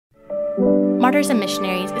Martyrs and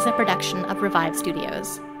Missionaries is a production of Revive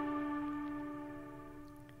Studios.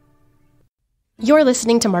 You're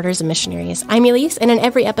listening to Martyrs and Missionaries. I'm Elise, and in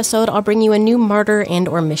every episode, I'll bring you a new martyr and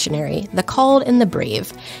or missionary, the called and the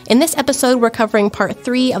brave. In this episode, we're covering part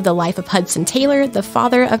 3 of the life of Hudson Taylor, the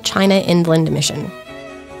father of China Inland Mission.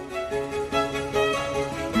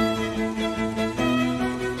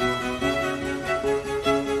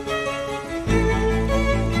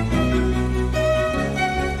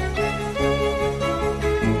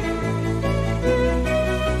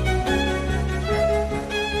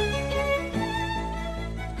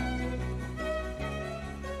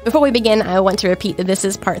 Before we begin, I want to repeat that this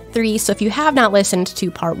is part 3, so if you have not listened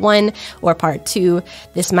to part 1 or part 2,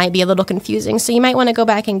 this might be a little confusing, so you might want to go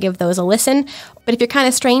back and give those a listen. But if you're kind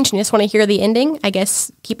of strange and you just want to hear the ending, I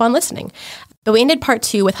guess keep on listening. But we ended part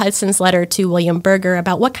 2 with Hudson's letter to William Burger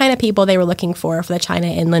about what kind of people they were looking for the China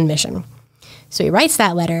Inland Mission. So he writes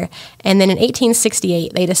that letter, and then in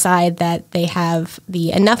 1868, they decide that they have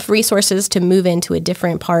enough resources to move into a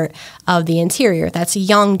different part of the interior. That's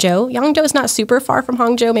Yangzhou. Yangzhou is not super far from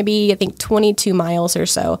Hangzhou, maybe, I think, 22 miles or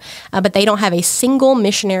so. But they don't have a single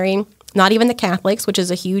missionary, not even the Catholics, which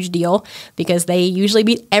is a huge deal because they usually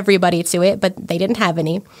beat everybody to it, but they didn't have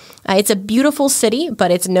any. It's a beautiful city, but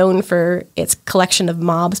it's known for its collection of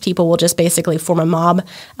mobs. People will just basically form a mob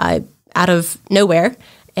out of nowhere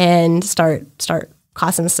and start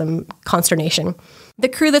causing some consternation. The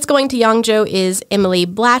crew that's going to Yangzhou is Emily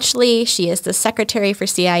Blatchley. She is the secretary for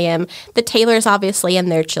CIM, the Taylors, obviously, and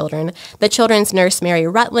their children, the children's nurse, Mary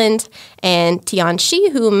Rutland, and Tian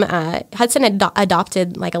Shi, whom Hudson had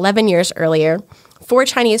adopted like 11 years earlier, 4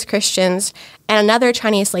 Chinese Christians, and another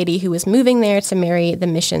Chinese lady who was moving there to marry the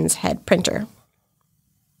mission's head printer.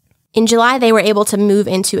 In July, they were able to move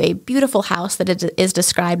into a beautiful house that is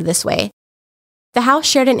described this way. The house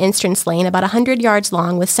shared an entrance lane about 100 yards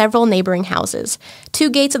long with several neighboring houses. 2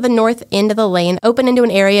 gates at the north end of the lane open into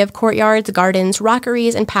an area of courtyards, gardens,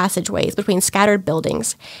 rockeries, and passageways between scattered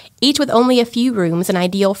buildings, each with only a few rooms and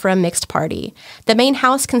ideal for a mixed party. The main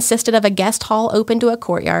house consisted of a guest hall open to a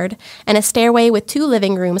courtyard and a stairway with 2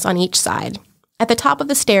 living rooms on each side. At the top of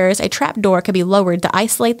the stairs, a trap door could be lowered to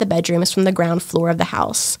isolate the bedrooms from the ground floor of the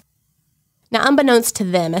house. Now, unbeknownst to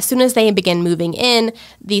them, as soon as they begin moving in,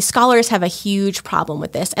 the scholars have a huge problem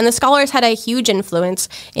with this. And the scholars had a huge influence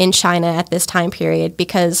in China at this time period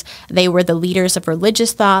because they were the leaders of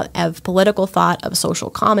religious thought, of political thought, of social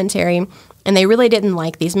commentary, and they really didn't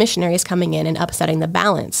like these missionaries coming in and upsetting the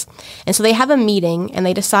balance. And so they have a meeting, and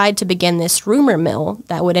they decide to begin this rumor mill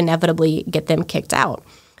that would inevitably get them kicked out.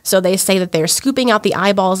 So they say that they're scooping out the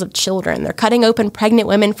eyeballs of children. They're cutting open pregnant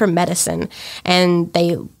women for medicine. And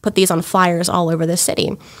they put these on flyers all over the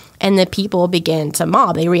city. And the people begin to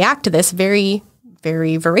mob. They react to this very,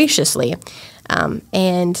 very voraciously.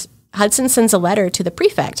 And Hudson sends a letter to the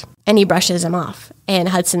prefect, and he brushes him off. And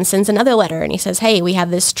Hudson sends another letter, and he says, hey, we have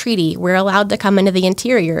this treaty. We're allowed to come into the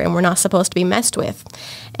interior, and we're not supposed to be messed with.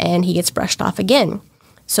 And he gets brushed off again.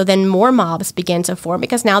 So then more mobs begin to form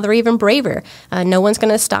because now they're even braver. No one's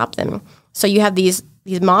going to stop them. So you have these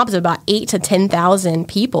mobs of about 8,000 to 10,000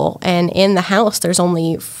 people. And in the house, there's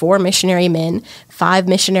only 4 missionary men, 5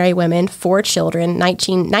 missionary women, 4 children,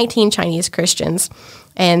 19 Chinese Christians.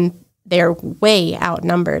 And they're way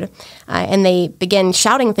outnumbered. And they begin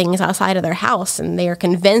shouting things outside of their house. And they are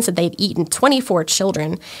convinced that they've eaten 24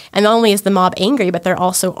 children. And not only is the mob angry, but they're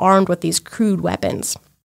also armed with these crude weapons.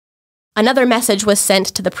 Another message was sent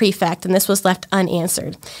to the prefect, and this was left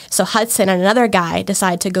unanswered. So Hudson and another guy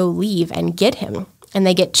decide to go leave and get him, and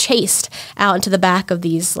they get chased out into the back of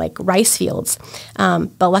these like rice fields.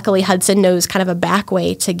 But luckily Hudson knows kind of a back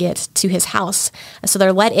way to get to his house. So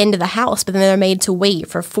they're let into the house, but then they're made to wait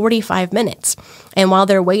for 45 minutes. And while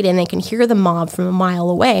they're waiting, they can hear the mob from a mile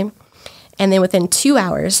away. And then within 2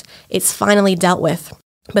 hours, it's finally dealt with.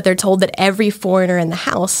 But they're told that every foreigner in the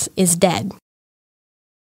house is dead.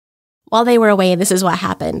 While they were away, this is what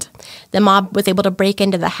happened. The mob was able to break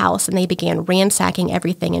into the house, and they began ransacking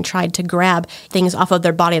everything and tried to grab things off of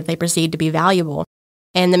their body that they perceived to be valuable.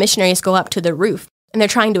 And the missionaries go up to the roof, and they're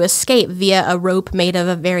trying to escape via a rope made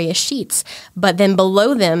of various sheets. But then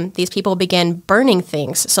below them, these people begin burning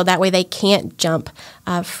things, so that way they can't jump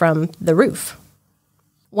from the roof.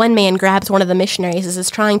 One man grabs one of the missionaries as he's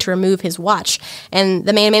trying to remove his watch, and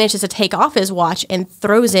the man manages to take off his watch and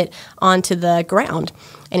throws it onto the ground.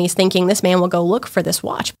 And he's thinking this man will go look for this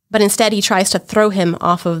watch. But instead, he tries to throw him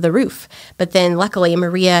off of the roof. But then, luckily,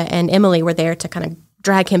 Maria and Emily were there to kind of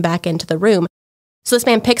drag him back into the room. So this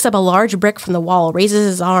man picks up a large brick from the wall, raises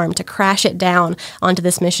his arm to crash it down onto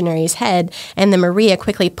this missionary's head, and then Maria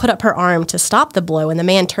quickly put up her arm to stop the blow, and the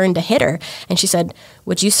man turned to hit her, and she said,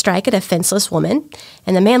 "Would you strike at a defenseless woman?"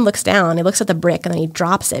 And the man looks down, he looks at the brick, and then he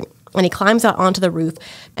drops it, and he climbs out onto the roof,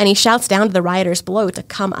 and he shouts down to the rioters below to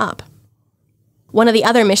come up. One of the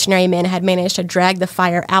other missionary men had managed to drag the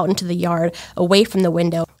fire out into the yard away from the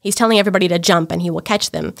window. He's telling everybody to jump and he will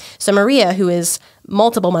catch them. So Maria, who is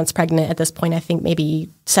multiple months pregnant at this point, I think maybe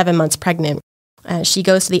 7 months pregnant, she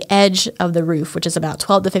goes to the edge of the roof, which is about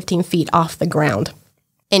 12 to 15 feet off the ground.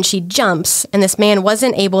 And she jumps, and this man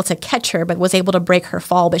wasn't able to catch her, but was able to break her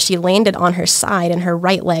fall, but she landed on her side and her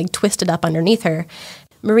right leg twisted up underneath her.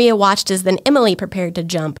 Maria watched as then Emily prepared to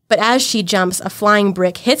jump, but as she jumps, a flying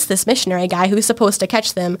brick hits this missionary guy who's supposed to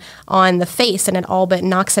catch them on the face, and it all but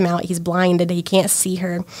knocks him out. He's blinded, he can't see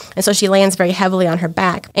her, and so she lands very heavily on her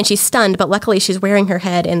back, and she's stunned, but luckily she's wearing her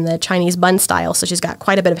head in the Chinese bun style, so she's got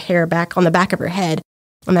quite a bit of hair back on the back of her head,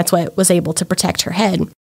 and that's what was able to protect her head.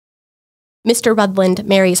 Mr. Rutland,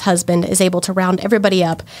 Mary's husband, is able to round everybody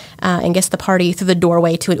up and gets the party through the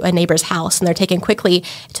doorway to a neighbor's house. And they're taken quickly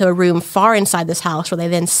to a room far inside this house where they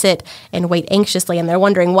then sit and wait anxiously. And they're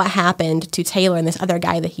wondering what happened to Taylor and this other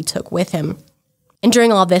guy that he took with him. And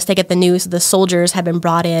during all of this, they get the news that the soldiers had been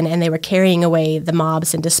brought in and they were carrying away the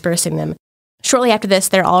mobs and dispersing them. Shortly after this,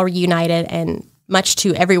 they're all reunited, and much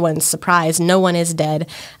to everyone's surprise, no one is dead.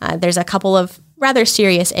 There's a couple of rather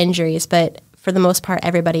serious injuries, but for the most part,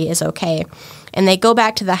 everybody is okay. And they go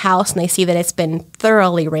back to the house and they see that it's been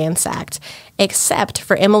thoroughly ransacked, except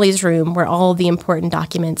for Emily's room where all the important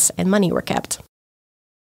documents and money were kept.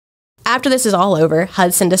 After this is all over,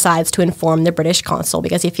 Hudson decides to inform the British consul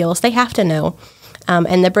because he feels they have to know.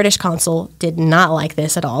 And the British consul did not like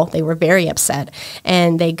this at all. They were very upset.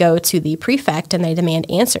 And they go to the prefect and they demand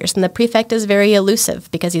answers. And the prefect is very elusive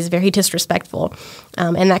because he's very disrespectful.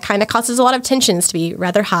 And that kind of causes a lot of tensions to be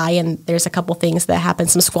rather high. And there's a couple things that happen,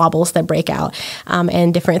 some squabbles that break out,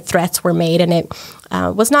 and different threats were made. And it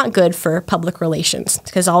was not good for public relations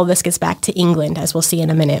because all of this gets back to England, as we'll see in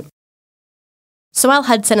a minute. So while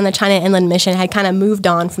Hudson and the China Inland Mission had kind of moved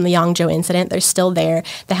on from the Yangzhou incident, they're still there.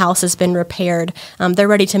 The house has been repaired. They're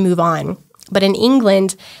ready to move on. But in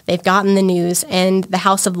England, they've gotten the news, and the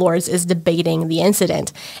House of Lords is debating the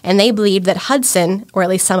incident. And they believe that Hudson, or at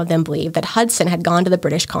least some of them believe, that Hudson had gone to the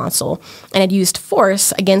British consul and had used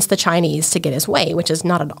force against the Chinese to get his way, which is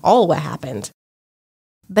not at all what happened.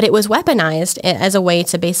 But it was weaponized as a way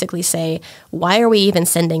to basically say, why are we even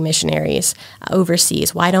sending missionaries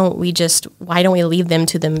overseas? Why don't we leave them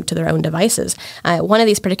to their own devices? One of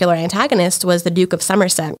these particular antagonists was the Duke of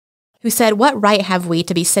Somerset, who said, what right have we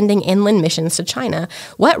to be sending inland missions to China?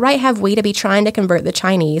 What right have we to be trying to convert the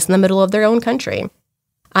Chinese in the middle of their own country?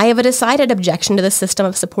 I have a decided objection to the system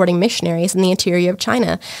of supporting missionaries in the interior of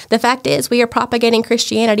China. The fact is, we are propagating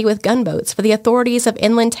Christianity with gunboats, for the authorities of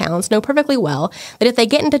inland towns know perfectly well that if they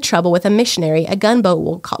get into trouble with a missionary, a gunboat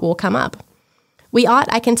will come up. We ought,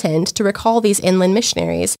 I contend, to recall these inland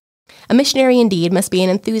missionaries. A missionary indeed must be an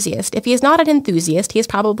enthusiast. If he is not an enthusiast, he is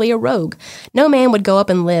probably a rogue. No man would go up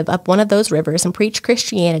and live up one of those rivers and preach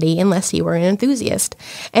Christianity unless he were an enthusiast.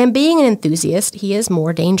 And being an enthusiast, he is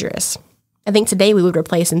more dangerous. I think today we would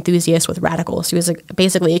replace enthusiasts with radicals. He was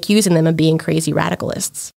basically accusing them of being crazy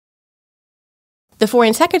radicalists. The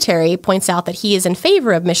Foreign Secretary points out that he is in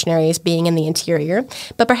favor of missionaries being in the interior,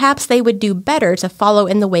 but perhaps they would do better to follow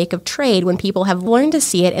in the wake of trade when people have learned to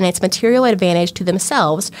see it in its material advantage to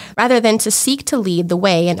themselves, rather than to seek to lead the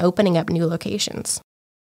way in opening up new locations.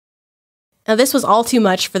 Now, this was all too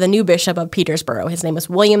much for the new bishop of Petersburg. His name was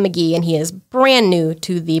William McGee, and he is brand new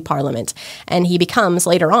to the parliament. And he becomes,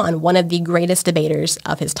 later on, one of the greatest debaters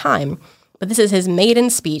of his time. But this is his maiden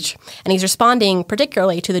speech, and he's responding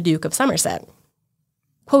particularly to the Duke of Somerset.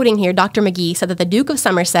 Quoting here, Dr. McGee said that the Duke of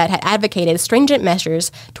Somerset had advocated stringent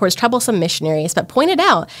measures towards troublesome missionaries, but pointed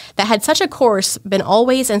out that had such a course been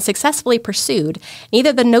always and successfully pursued,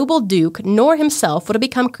 neither the noble Duke nor himself would have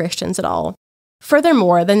become Christians at all.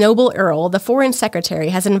 Furthermore, the noble Earl, the Foreign Secretary,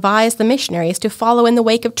 has advised the missionaries to follow in the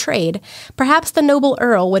wake of trade. Perhaps the noble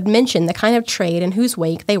Earl would mention the kind of trade in whose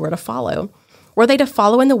wake they were to follow. Were they to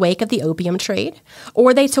follow in the wake of the opium trade? Or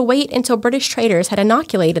were they to wait until British traders had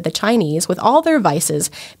inoculated the Chinese with all their vices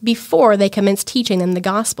before they commenced teaching them the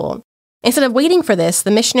gospel? Instead of waiting for this, the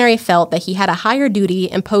missionary felt that he had a higher duty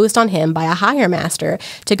imposed on him by a higher master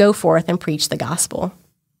to go forth and preach the gospel.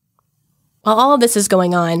 While all of this is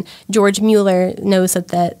going on, George Mueller knows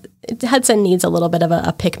that Hudson needs a little bit of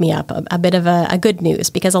a pick-me-up, a bit of a good news,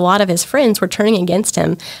 because a lot of his friends were turning against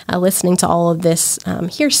him, listening to all of this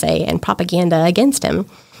hearsay and propaganda against him.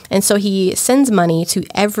 And so he sends money to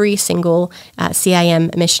every single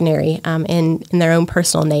CIM missionary in their own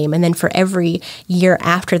personal name. And then for every year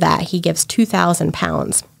after that, he gives 2,000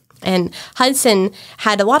 pounds. And Hudson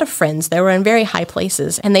had a lot of friends that were in very high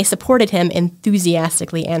places, and they supported him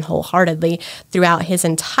enthusiastically and wholeheartedly throughout his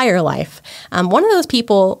entire life. One of those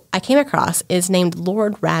people I came across is named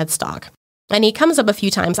Lord Radstock. And he comes up a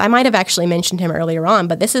few times. I might have actually mentioned him earlier on,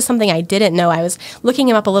 but this is something I didn't know. I was looking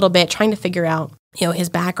him up a little bit, trying to figure out, his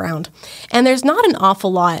background. And there's not an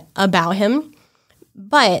awful lot about him,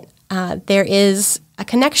 but there is a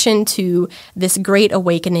connection to this great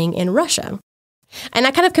awakening in Russia. And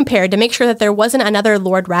I kind of compared to make sure that there wasn't another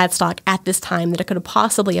Lord Radstock at this time that could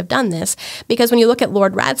possibly have done this, because when you look at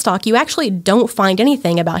Lord Radstock, you actually don't find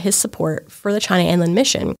anything about his support for the China Inland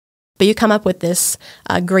Mission. But you come up with this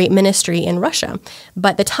great ministry in Russia.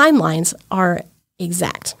 But the timelines are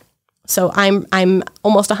exact. So I'm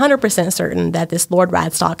almost 100% certain that this Lord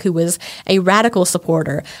Radstock, who was a radical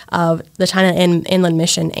supporter of the China Inland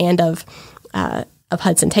Mission and of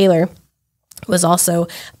Hudson Taylor, was also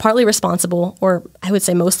partly responsible, or I would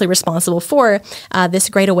say mostly responsible, for this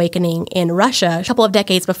great awakening in Russia a couple of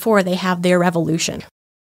decades before they have their revolution.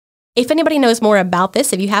 If anybody knows more about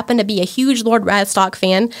this, if you happen to be a huge Lord Radstock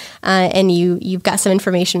fan and you've got some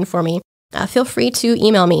information for me, feel free to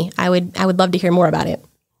email me. I would love to hear more about it.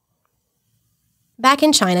 Back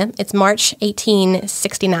in China, it's March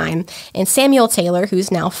 1869, and Samuel Taylor,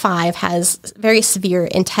 who's now 5, has very severe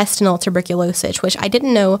intestinal tuberculosis, which I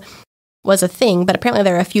didn't know was a thing, but apparently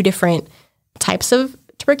there are a few different types of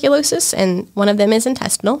tuberculosis, and one of them is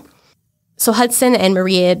intestinal. So Hudson and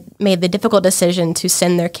Maria made the difficult decision to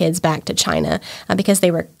send their kids back to China because they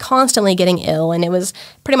were constantly getting ill, and it was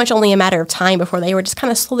pretty much only a matter of time before they were just kind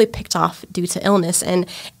of slowly picked off due to illness. And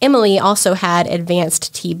Emily also had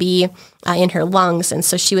advanced TB in her lungs, and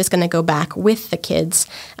so she was going to go back with the kids.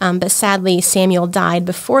 But sadly, Samuel died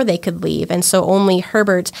before they could leave, and so only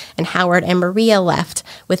Herbert and Howard and Maria left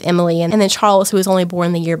with Emily, and then Charles, who was only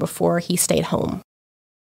born the year before, he stayed home.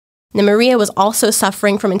 Now, Maria was also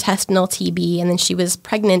suffering from intestinal TB, and then she was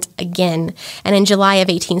pregnant again. And in July of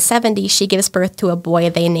 1870, she gives birth to a boy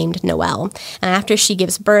they named Noel. And after she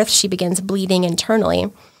gives birth, she begins bleeding internally.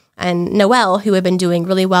 And Noel, who had been doing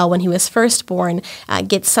really well when he was first born,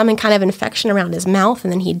 gets some kind of infection around his mouth,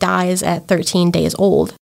 and then he dies at 13 days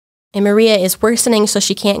old. And Maria is worsening, so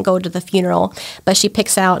she can't go to the funeral, but she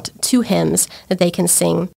picks out 2 hymns that they can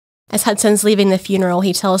sing. As Hudson's leaving the funeral,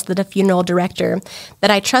 he tells the funeral director that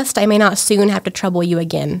I trust I may not soon have to trouble you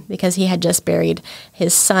again, because he had just buried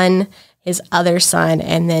his son, his other son,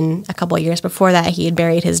 and then a couple of years before that, he had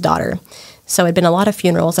buried his daughter. So it had been a lot of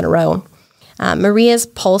funerals in a row. Maria's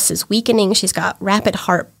pulse is weakening. She's got rapid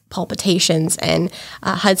heart palpitations, and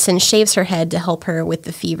Hudson shaves her head to help her with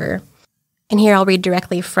the fever. And here I'll read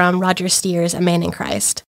directly from Roger Steer's A Man in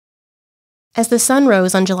Christ. As the sun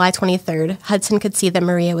rose on July 23rd, Hudson could see that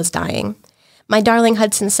Maria was dying. My darling,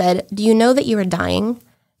 Hudson said, do you know that you are dying?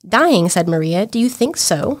 Dying, said Maria. Do you think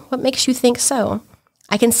so? What makes you think so?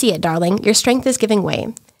 I can see it, darling. Your strength is giving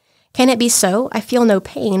way. Can it be so? I feel no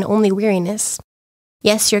pain, only weariness.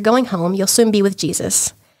 Yes, you're going home. You'll soon be with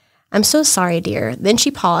Jesus. I'm so sorry, dear. Then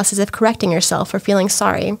she paused as if correcting herself for feeling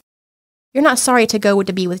sorry. You're not sorry to go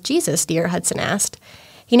to be with Jesus, dear, Hudson asked.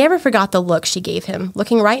 He never forgot the look she gave him.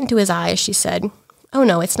 Looking right into his eyes, she said, oh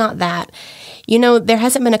no, it's not that. You know, there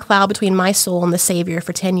hasn't been a cloud between my soul and the Savior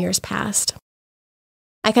for 10 years past.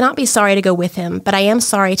 I cannot be sorry to go with him, but I am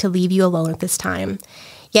sorry to leave you alone at this time.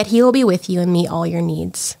 Yet he will be with you and meet all your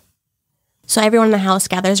needs. So everyone in the house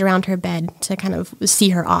gathers around her bed to kind of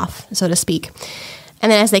see her off, so to speak.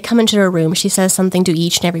 And then as they come into her room, she says something to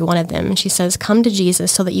each and every one of them. She says, come to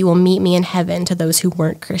Jesus so that you will meet me in heaven, to those who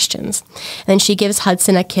weren't Christians. And then she gives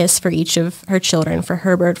Hudson a kiss for each of her children, for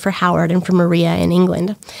Herbert, for Howard, and for Maria in England.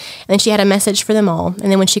 And then she had a message for them all.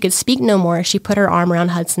 And then when she could speak no more, she put her arm around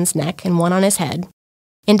Hudson's neck and one on his head,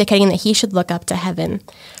 indicating that he should look up to heaven.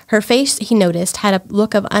 Her face, he noticed, had a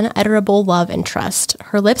look of unutterable love and trust.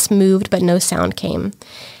 Her lips moved, but no sound came.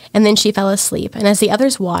 And then she fell asleep, and as the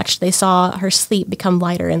others watched, they saw her sleep become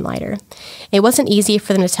lighter and lighter. It wasn't easy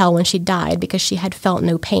for them to tell when she died because she had felt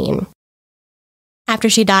no pain. After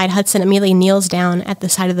she died, Hudson immediately kneels down at the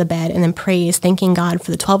side of the bed and then prays, thanking God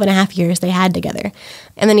for the 12.5 years they had together.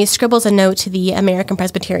 And then he scribbles a note to the American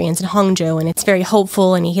Presbyterians in Hangzhou, and it's very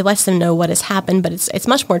hopeful, and he lets them know what has happened, but it's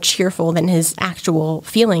much more cheerful than his actual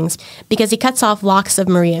feelings, because he cuts off locks of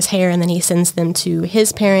Maria's hair, and then he sends them to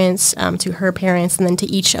his parents, to her parents, and then to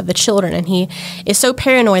each of the children. And he is so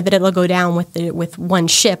paranoid that it'll go down with one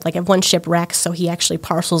ship, like if one ship wrecks, so he actually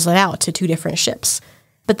parcels it out to 2 different ships.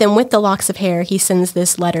 But then with the locks of hair, he sends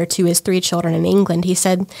this letter to his 3 children in England. He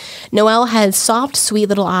said, Noelle had soft, sweet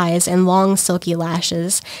little eyes and long, silky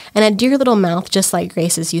lashes, and a dear little mouth just like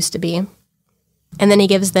Grace's used to be. And then he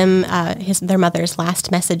gives them their mother's last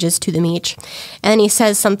messages to them each. And then he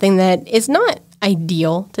says something that is not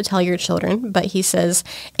ideal to tell your children, but he says,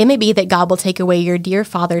 it may be that God will take away your dear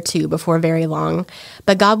father too before very long,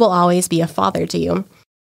 but God will always be a father to you.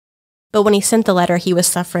 But when he sent the letter, he was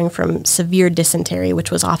suffering from severe dysentery,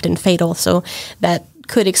 which was often fatal. So that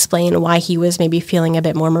could explain why he was maybe feeling a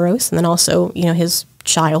bit more morose. And then also, his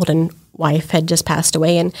child and wife had just passed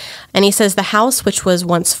away. And he says the house, which was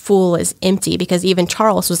once full, is empty because even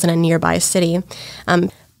Charles was in a nearby city.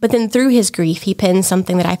 But then through his grief, he pens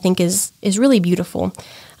something that I think is really beautiful.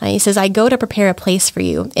 He says, I go to prepare a place for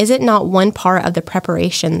you. Is it not one part of the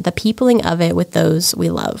preparation, the peopling of it with those we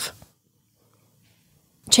love?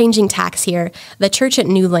 Changing tacks here, the church at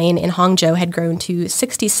New Lane in Hangzhou had grown to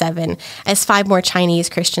 67 as 5 more Chinese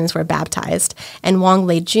Christians were baptized, and Wang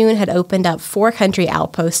Leijun had opened up 4 country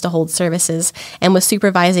outposts to hold services and was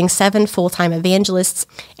supervising 7 full-time evangelists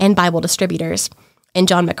and Bible distributors. And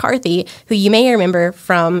John McCarthy, who you may remember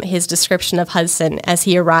from his description of Hudson as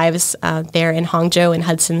he arrives there in Hangzhou, and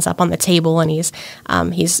Hudson's up on the table and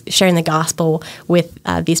he's sharing the gospel with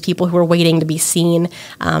these people who are waiting to be seen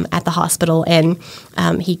at the hospital. And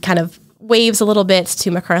he kind of waves a little bit to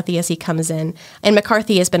McCarthy as he comes in. And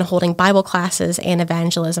McCarthy has been holding Bible classes and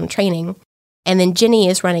evangelism training. And then Jenny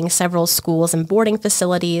is running several schools and boarding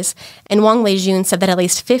facilities. And Wang Leijun said that at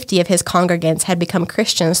least 50 of his congregants had become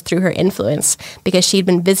Christians through her influence because she'd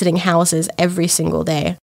been visiting houses every single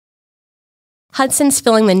day. Hudson's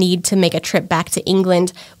feeling the need to make a trip back to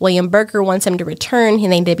England. William Berger wants him to return. He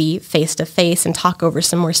needs to be face-to-face and talk over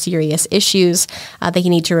some more serious issues. They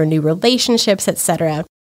need to renew relationships, etc.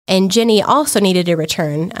 And Jenny also needed to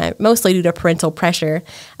return, mostly due to parental pressure,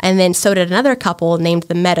 and then so did another couple named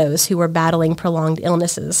the Meadows, who were battling prolonged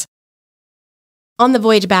illnesses. On the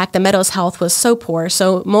voyage back, the Meadows' health was so poor,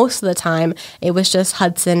 so most of the time it was just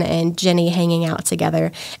Hudson and Jenny hanging out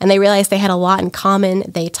together, and they realized they had a lot in common.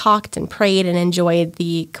 They talked and prayed and enjoyed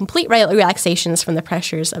the complete relaxations from the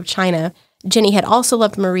pressures of China. Jenny had also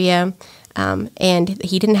loved Maria, and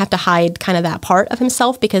he didn't have to hide kind of that part of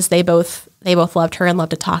himself because they both loved her and loved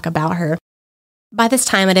to talk about her. By this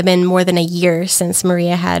time, it had been more than a year since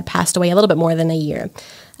Maria had passed away, a little bit more than a year.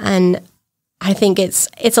 And I think it's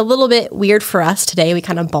a little bit weird for us today. We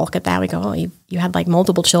kind of balk at that. We go, oh, you had like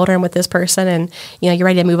multiple children with this person and, you're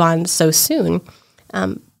ready to move on so soon.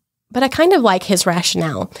 But I kind of like his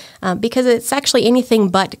rationale because it's actually anything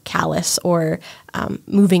but callous or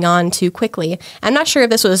moving on too quickly. I'm not sure if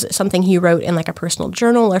this was something he wrote in like a personal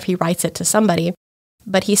journal or if he writes it to somebody.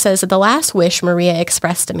 But he says that the last wish Maria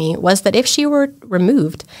expressed to me was that if she were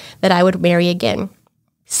removed, that I would marry again.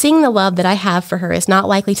 Seeing the love that I have for her is not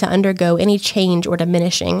likely to undergo any change or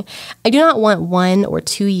diminishing. I do not want 1 or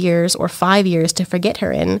 2 years or 5 years to forget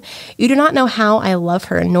her in. You do not know how I love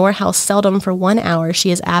her, nor how seldom for 1 hour she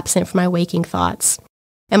is absent from my waking thoughts.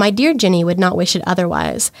 And my dear Jenny would not wish it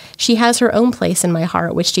otherwise. She has her own place in my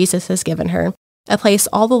heart, which Jesus has given her, a place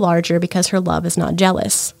all the larger because her love is not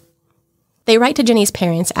jealous. They write to Jenny's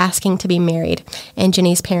parents asking to be married, and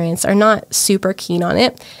Jenny's parents are not super keen on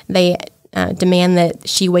it. They demand that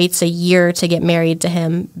she waits a year to get married to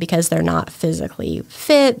him because they're not physically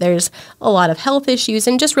fit. There's a lot of health issues,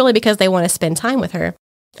 and just really because they want to spend time with her.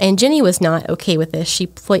 And Jenny was not okay with this. She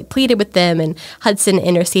pleaded with them, and Hudson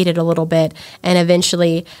interceded a little bit, and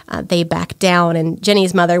eventually they backed down, and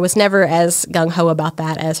Jenny's mother was never as gung-ho about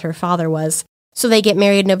that as her father was. So they get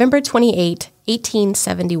married November 28,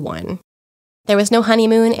 1871. There was no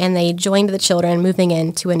honeymoon, and they joined the children, moving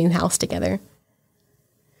into a new house together.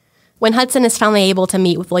 When Hudson is finally able to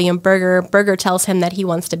meet with William Berger, Berger tells him that he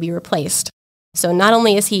wants to be replaced. So not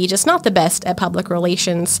only is he just not the best at public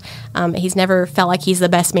relations, he's never felt like he's the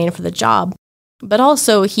best man for the job, but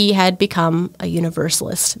also he had become a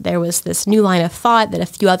universalist. There was this new line of thought that a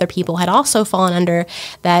few other people had also fallen under,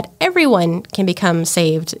 that everyone can become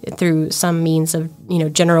saved through some means of,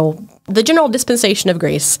 the general dispensation of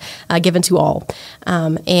grace given to all.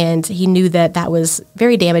 And he knew that that was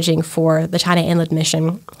very damaging for the China Inland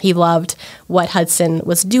Mission. He loved what Hudson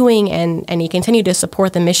was doing, and he continued to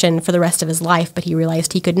support the mission for the rest of his life, but he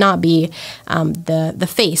realized he could not be the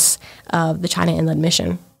face of the China Inland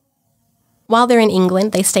Mission. While they're in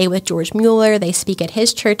England, they stay with George Mueller. They speak at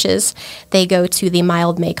his churches. They go to the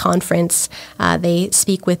Mild May Conference. They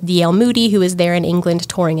speak with D.L. Moody, who is there in England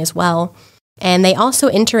touring as well. And they also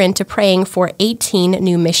enter into praying for 18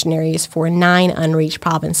 new missionaries for 9 unreached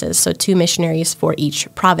provinces, so 2 missionaries for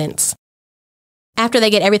each province. After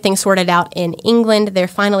they get everything sorted out in England, they're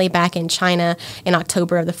finally back in China in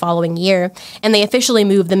October of the following year, and they officially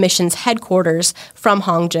moved the mission's headquarters from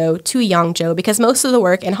Hangzhou to Yangzhou because most of the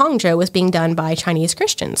work in Hangzhou was being done by Chinese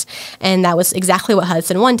Christians, and that was exactly what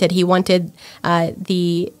Hudson wanted. He wanted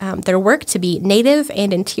their work to be native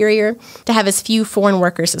and interior, to have as few foreign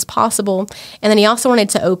workers as possible, and then he also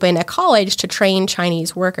wanted to open a college to train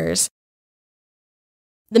Chinese workers.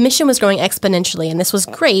 The mission was growing exponentially, and this was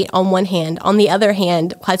great on one hand. On the other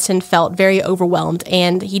hand, Hudson felt very overwhelmed,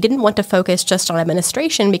 and he didn't want to focus just on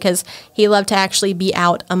administration because he loved to actually be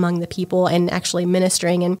out among the people and actually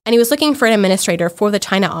ministering. And he was looking for an administrator for the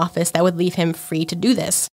China office that would leave him free to do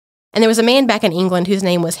this. And there was a man back in England whose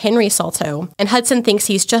name was Henry Salto, and Hudson thinks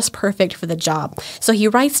he's just perfect for the job. So he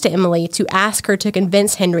writes to Emily to ask her to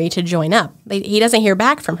convince Henry to join up. He doesn't hear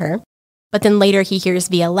back from her. But then later he hears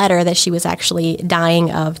via letter that she was actually dying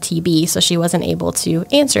of TB, so she wasn't able to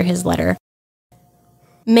answer his letter.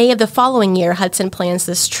 May of the following year, Hudson plans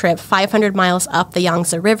this trip 500 miles up the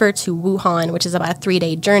Yangtze River to Wuhan, which is about a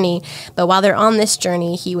 3-day journey. But while they're on this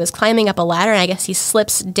journey, he was climbing up a ladder, and I guess he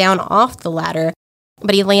slips down off the ladder,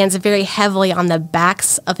 but he lands very heavily on the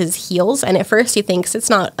backs of his heels. And at first he thinks it's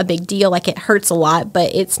not a big deal, like it hurts a lot,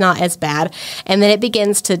 but it's not as bad. And then it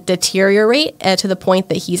begins to deteriorate to the point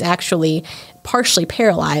that he's actually partially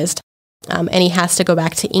paralyzed, and he has to go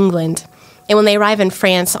back to England. And when they arrive in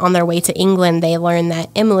France on their way to England, they learn that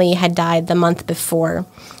Emily had died the month before,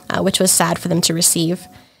 which was sad for them to receive.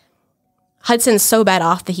 Hudson's so bad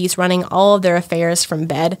off that he's running all of their affairs from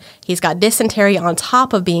bed. He's got dysentery on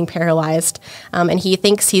top of being paralyzed, and he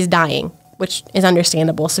thinks he's dying, which is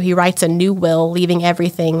understandable. So he writes a new will, leaving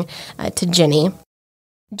everything to Jenny.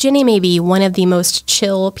 Jenny may be one of the most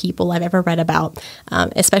chill people I've ever read about,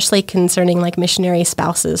 especially concerning like missionary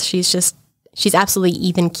spouses. She's absolutely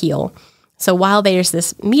even keel. So while there's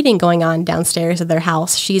this meeting going on downstairs of their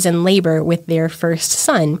house, she's in labor with their first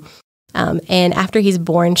son. And after he's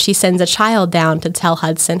born, she sends a child down to tell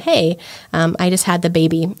Hudson, hey, I just had the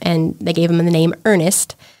baby, and they gave him the name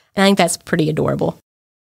Ernest. And I think that's pretty adorable.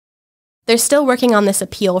 They're still working on this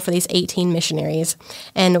appeal for these 18 missionaries.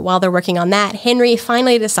 And while they're working on that, Henry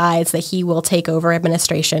finally decides that he will take over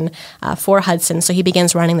administration for Hudson. So he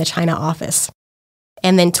begins running the China office.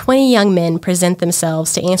 And then 20 young men present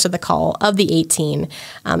themselves to answer the call of the 18.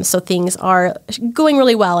 So things are going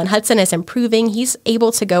really well, and Hudson is improving. He's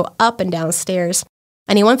able to go up and down stairs,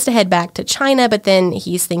 and he wants to head back to China, but then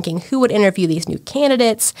he's thinking who would interview these new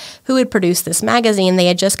candidates, who would produce this magazine. They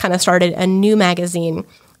had just kind of started a new magazine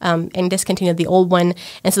and discontinued the old one,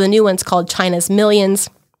 and so the new one's called China's Millions.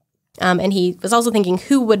 And he was also thinking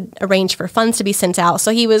who would arrange for funds to be sent out.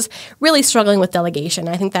 So he was really struggling with delegation.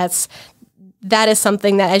 I think that is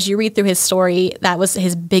something that, as you read through his story, that was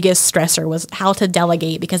his biggest stressor, was how to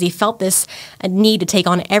delegate, because he felt this need to take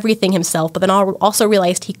on everything himself, but then also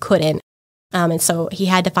realized he couldn't. And so he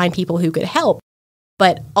had to find people who could help.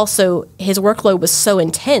 But also his workload was so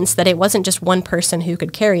intense that it wasn't just one person who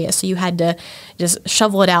could carry it. So you had to just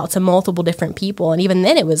shovel it out to multiple different people. And even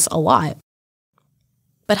then it was a lot.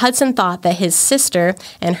 But Hudson thought that his sister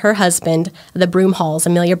and her husband, the Broomhalls,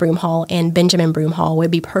 Amelia Broomhall and Benjamin Broomhall, would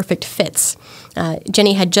be perfect fits.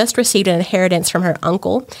 Jenny had just received an inheritance from her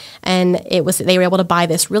uncle, and they were able to buy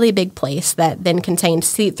this really big place that then contained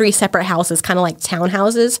 3 separate houses, kind of like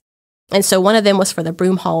townhouses. And so one of them was for the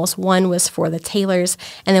Broomhalls, one was for the Taylors,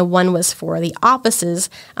 and then one was for the offices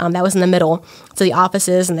that was in the middle. So the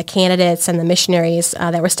offices and the candidates and the missionaries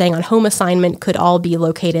that were staying on home assignment could all be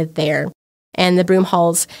located there. And the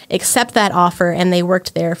Broomhalls accept that offer, and they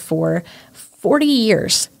worked there for 40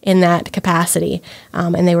 years in that capacity.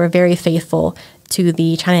 And they were very faithful to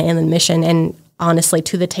the China Inland Mission and honestly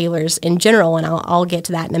to the Taylors in general, and I'll get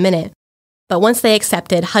to that in a minute. But once they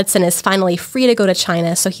accepted, Hudson is finally free to go to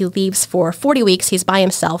China, so he leaves for 40 weeks. He's by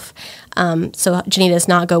himself, so Jenny does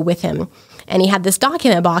not go with him. And he had this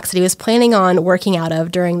document box that he was planning on working out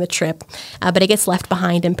of during the trip, but it gets left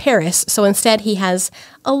behind in Paris. So instead, he has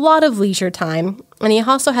a lot of leisure time, and he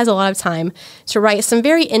also has a lot of time to write some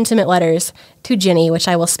very intimate letters to Jenny, which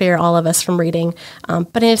I will spare all of us from reading,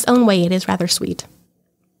 but in its own way, it is rather sweet.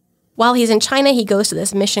 While he's in China, he goes to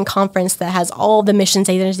this mission conference that has all the missions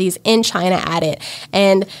agencies in China at it.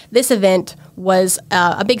 And this event was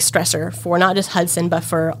a big stressor for not just Hudson, but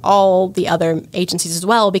for all the other agencies as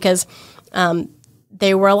well, because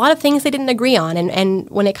there were a lot of things they didn't agree on. And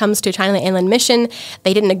when it comes to China Inland Mission,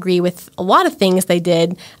 they didn't agree with a lot of things they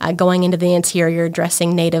did going into the interior,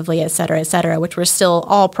 dressing natively, et cetera, which were still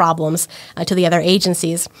all problems to the other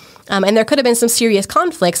agencies. And there could have been some serious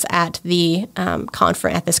conflicts at the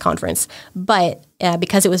at this conference. But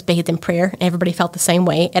because it was bathed in prayer and everybody felt the same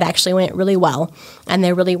way, it actually went really well. And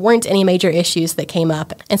there really weren't any major issues that came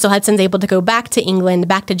up. And so Hudson's able to go back to England,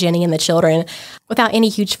 back to Jenny and the children without any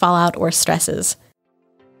huge fallout or stresses.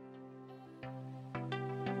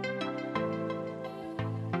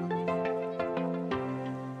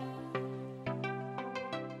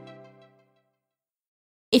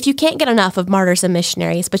 If you can't get enough of Martyrs and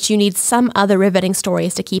Missionaries, but you need some other riveting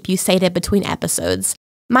stories to keep you sated between episodes,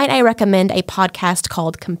 might I recommend a podcast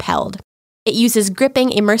called Compelled. It uses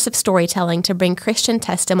gripping, immersive storytelling to bring Christian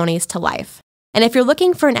testimonies to life. And if you're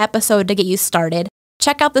looking for an episode to get you started,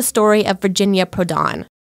 check out the story of Virginia Prodan.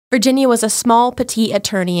 Virginia was a small, petite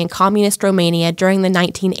attorney in communist Romania during the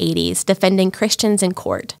 1980s, defending Christians in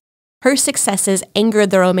court. Her successes angered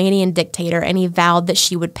the Romanian dictator, and he vowed that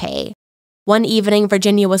she would pay. One evening,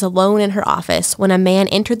 Virginia was alone in her office when a man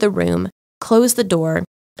entered the room, closed the door,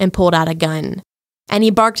 and pulled out a gun. And he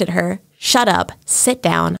barked at her, "Shut up, sit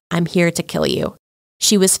down, I'm here to kill you."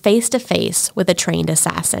 She was face to face with a trained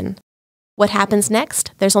assassin. What happens next?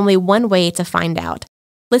 There's only one way to find out.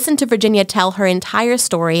 Listen to Virginia tell her entire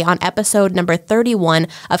story on episode number 31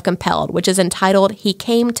 of Compelled, which is entitled, "He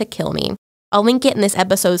Came to Kill Me." I'll link it in this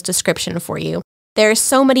episode's description for you. There are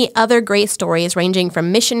so many other great stories ranging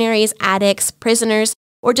from missionaries, addicts, prisoners,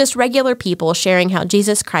 or just regular people sharing how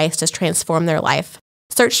Jesus Christ has transformed their life.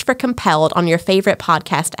 Search for Compelled on your favorite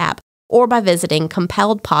podcast app or by visiting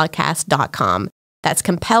compelledpodcast.com. That's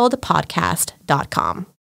compelledpodcast.com.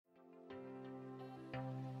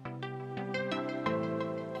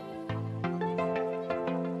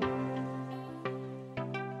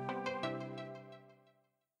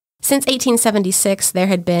 Since 1876, there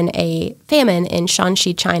had been a famine in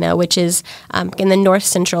Shanxi, China, which is in the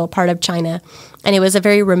north-central part of China. And it was a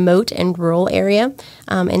very remote and rural area.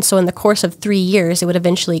 And so in the course of 3 years, it would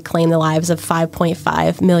eventually claim the lives of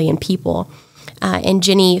 5.5 million people. And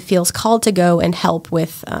Jenny feels called to go and help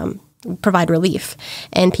with provide relief.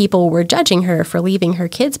 And people were judging her for leaving her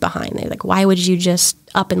kids behind. They're like, why would you just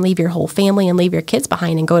up and leave your whole family and leave your kids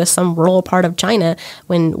behind and go to some rural part of China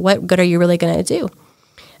when what good are you really going to do?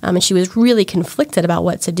 And she was really conflicted about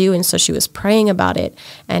what to do. And so she was praying about it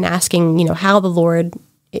and asking, how the Lord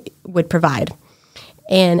would provide.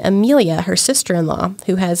 And Amelia, her sister-in-law,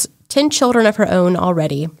 who has 10 children of her own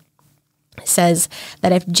already, says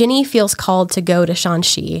that if Jenny feels called to go to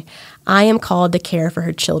Shanxi, I am called to care for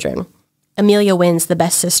her children. Amelia wins the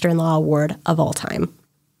Best Sister-in-Law Award of all time.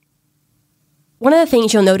 One of the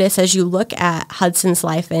things you'll notice as you look at Hudson's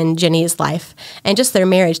life and Jenny's life and just their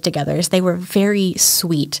marriage together is they were very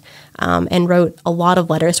sweet and wrote a lot of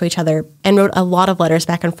letters to each other and wrote a lot of letters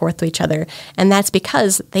back and forth to each other. And that's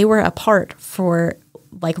because they were apart for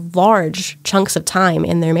large chunks of time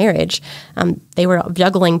in their marriage. They were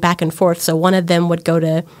juggling back and forth. So one of them would go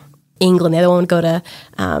to England, the other one would go to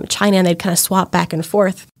China, and they'd kind of swap back and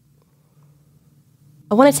forth.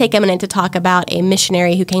 I want to take a minute to talk about a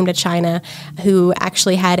missionary who came to China who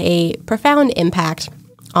actually had a profound impact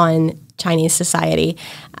on Chinese society,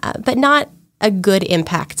 but not a good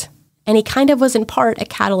impact. And he kind of was in part a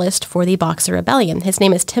catalyst for the Boxer Rebellion. His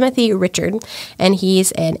name is Timothy Richard, and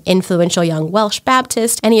he's an influential young Welsh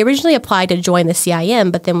Baptist. And he originally applied to join the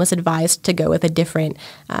CIM, but then was advised to go with a different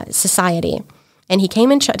society. And he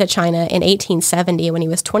came to China in 1870 when he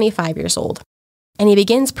was 25 years old. And he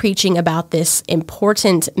begins preaching about this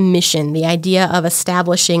important mission, the idea of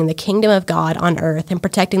establishing the kingdom of God on earth and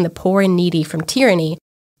protecting the poor and needy from tyranny.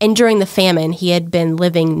 And during the famine, he had been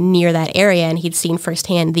living near that area, and he'd seen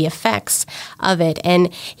firsthand the effects of it.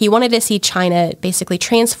 And he wanted to see China basically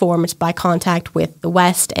transformed by contact with the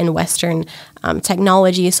West and Western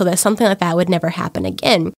technology so that something like that would never happen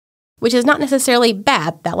again, which is not necessarily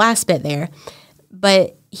bad, that last bit there.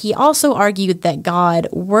 But he also argued that God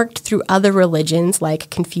worked through other religions like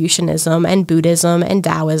Confucianism and Buddhism and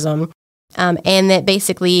Taoism, and that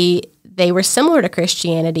basically they were similar to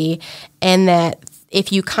Christianity, and that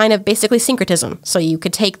if you kind of basically syncretism, so you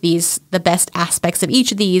could take the best aspects of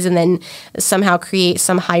each of these and then somehow create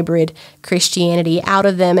some hybrid Christianity out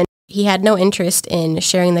of them. And he had no interest in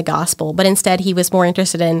sharing the gospel, but instead he was more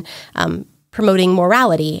interested in promoting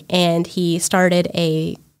morality, and he started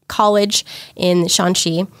a college in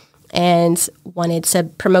Shanxi and wanted to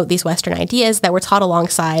promote these Western ideas that were taught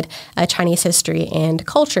alongside Chinese history and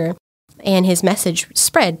culture. And his message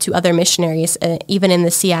spread to other missionaries, even in the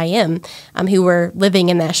CIM, who were living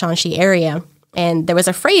in that Shanxi area. And there was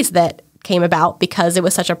a phrase that came about because it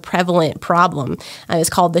was such a prevalent problem. It was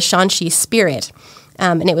called the Shanxi spirit.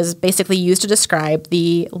 And it was basically used to describe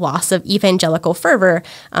the loss of evangelical fervor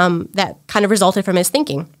that kind of resulted from his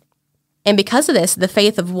thinking. And because of this, the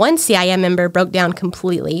faith of one CIM member broke down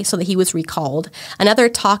completely so that he was recalled. Another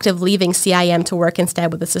talked of leaving CIM to work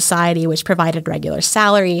instead with a society which provided regular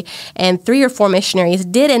salary. And 3 or 4 missionaries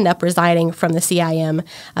did end up resigning from the CIM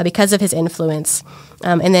because of his influence.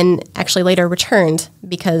 And then actually later returned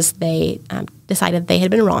because they decided they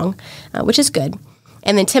had been wrong, which is good.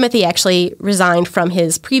 And then Timothy actually resigned from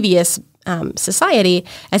his previous society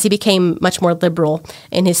as he became much more liberal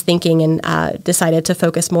in his thinking and decided to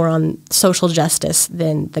focus more on social justice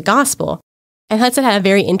than the gospel. And Hudson had a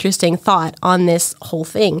very interesting thought on this whole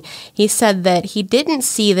thing. He said that he didn't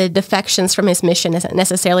see the defections from his mission as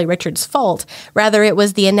necessarily Richard's fault. Rather, it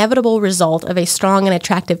was the inevitable result of a strong and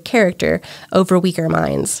attractive character over weaker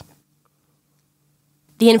minds.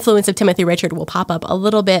 The influence of Timothy Richard will pop up a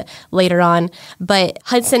little bit later on, but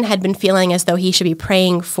Hudson had been feeling as though he should be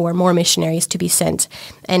praying for more missionaries to be sent,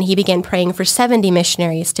 and he began praying for 70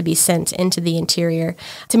 missionaries to be sent into the interior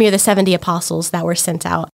to mirror the 70 apostles that were sent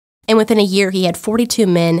out. And within a year, he had 42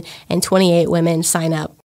 men and 28 women sign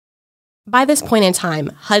up. By this point in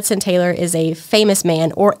time, Hudson Taylor is a famous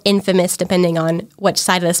man, or infamous, depending on which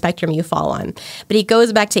side of the spectrum you fall on. But he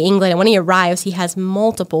goes back to England, and when he arrives, he has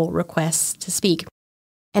multiple requests to speak.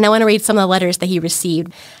 And I want to read some of the letters that he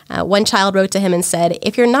received. One child wrote to him and said,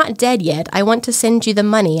 "If you're not dead yet, I want to send you the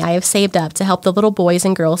money I have saved up to help the little boys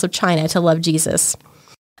and girls of China to love Jesus."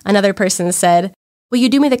 Another person said, "Will you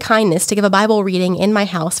do me the kindness to give a Bible reading in my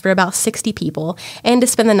house for about 60 people and to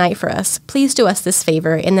spend the night for us? Please do us this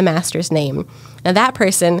favor in the Master's name." Now that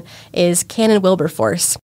person is Canon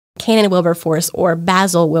Wilberforce. Canon Wilberforce, or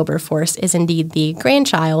Basil Wilberforce, is indeed the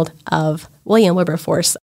grandchild of William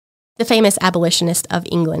Wilberforce, the famous abolitionist of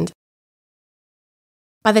England.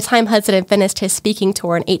 By the time Hudson had finished his speaking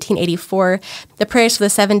tour in 1884, the prayers for the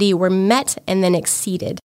 70 were met and then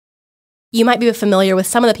exceeded. You might be familiar with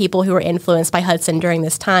some of the people who were influenced by Hudson during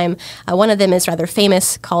this time. One of them is rather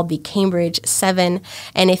famous, called the Cambridge 7.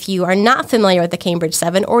 And if you are not familiar with the Cambridge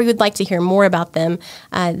 7, or you would like to hear more about them,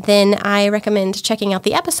 then I recommend checking out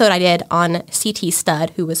the episode I did on C.T.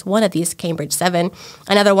 Studd, who was one of these Cambridge 7.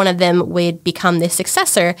 Another one of them would become the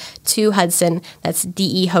successor to Hudson. That's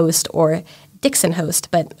D.E. Host, or Dixon Host,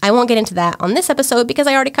 but I won't get into that on this episode because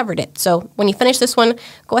I already covered it. So when you finish this one,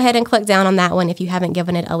 go ahead and click down on that one if you haven't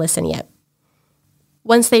given it a listen yet.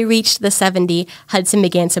 Once they reached the 70, Hudson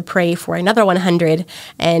began to pray for another 100,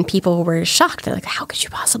 and people were shocked. They're like, how could you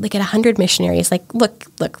possibly get 100 missionaries? Like, look,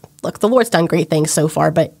 the Lord's done great things so far,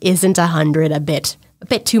 but isn't 100 a bit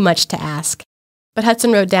too much to ask? But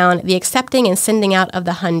Hudson wrote down, "The accepting and sending out of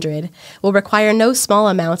the 100 will require no small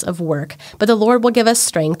amount of work, but the Lord will give us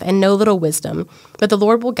strength and no little wisdom, but the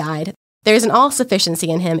Lord will guide. There is an all-sufficiency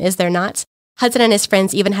in him, is there not?" Hudson and his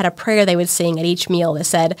friends even had a prayer they would sing at each meal that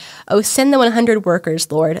said, "O send the 100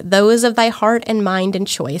 workers, Lord, those of thy heart and mind and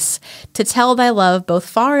choice, to tell thy love both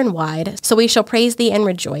far and wide, so we shall praise thee and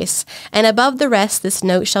rejoice. And above the rest this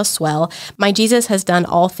note shall swell, my Jesus has done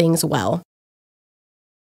all things well."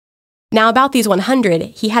 Now about these 100,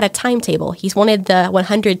 he had a timetable. He wanted the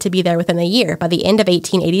 100 to be there within a year. By the end of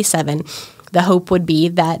 1887, the hope would be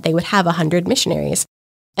that they would have 100 missionaries.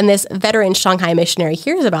 And this veteran Shanghai missionary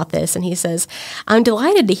hears about this, and he says, "I'm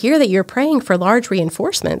delighted to hear that you're praying for large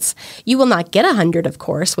reinforcements. You will not get 100, of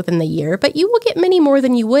course, within the year, but you will get many more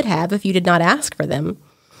than you would have if you did not ask for them."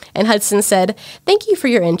 And Hudson said, "Thank you for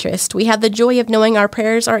your interest. We have the joy of knowing our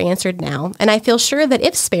prayers are answered now, and I feel sure that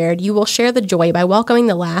if spared, you will share the joy by welcoming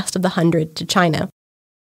the last of the 100 to China."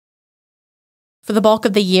 For the bulk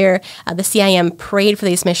of the year, the CIM prayed for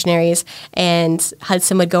these missionaries, and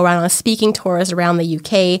Hudson would go around on speaking tours around the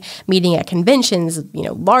UK, meeting at conventions,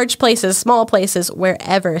 large places, small places,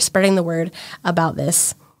 wherever, spreading the word about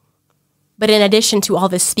this. But in addition to all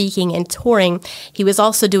this speaking and touring, he was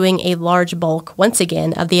also doing a large bulk, once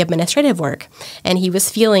again, of the administrative work. And he was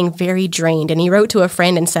feeling very drained. And he wrote to a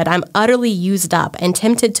friend and said, "I'm utterly used up and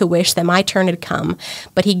tempted to wish that my turn had come,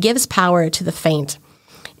 but he gives power to the faint."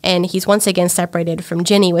 And he's once again separated from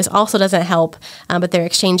Jenny, which also doesn't help, but they're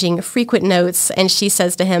exchanging frequent notes. And she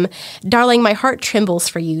says to him, "Darling, my heart trembles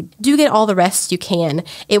for you. Do get all the rest you can.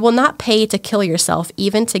 It will not pay to kill yourself,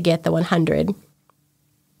 even to get the 100.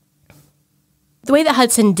 The way that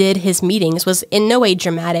Hudson did his meetings was in no way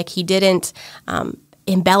dramatic. He didn't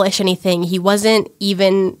embellish anything. He wasn't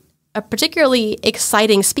even a particularly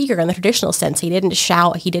exciting speaker in the traditional sense. He didn't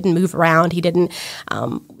shout. He didn't move around. He didn't,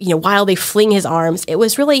 wildly fling his arms. It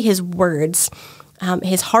was really his words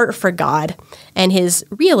his heart for God and his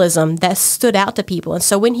realism that stood out to people. And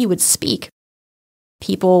so when he would speak,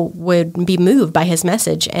 people would be moved by his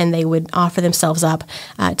message, and they would offer themselves up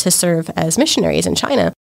to serve as missionaries in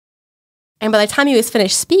China. And by the time he was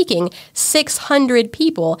finished speaking, 600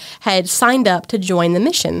 people had signed up to join the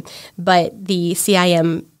mission. But the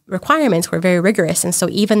CIM requirements were very rigorous. And so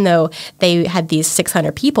even though they had these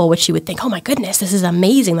 600 people, which you would think, oh my goodness, this is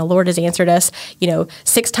amazing. The Lord has answered us,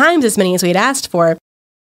 6 times as many as we had asked for.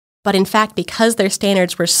 But in fact, because their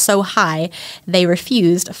standards were so high, they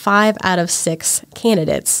refused 5 out of 6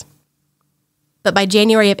 candidates. But by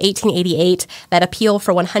January of 1888, that appeal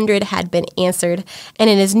for 100 had been answered. And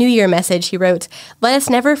in his New Year message, he wrote, "Let us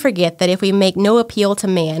never forget that if we make no appeal to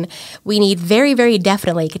man, we need very, very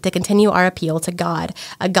definitely to continue our appeal to God.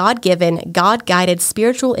 A God-given, God-guided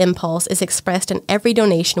spiritual impulse is expressed in every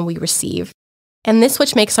donation we receive. And this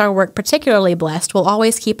which makes our work particularly blessed will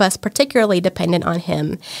always keep us particularly dependent on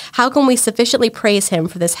Him. How can we sufficiently praise Him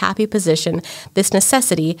for this happy position, this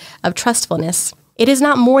necessity of trustfulness? It is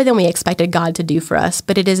not more than we expected God to do for us,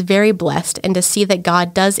 but it is very blessed, and to see that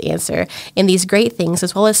God does answer, in these great things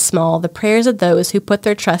as well as small, the prayers of those who put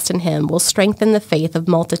their trust in Him will strengthen the faith of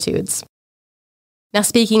multitudes." Now,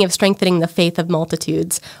 speaking of strengthening the faith of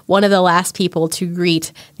multitudes, one of the last people to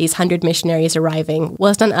greet these 100 missionaries arriving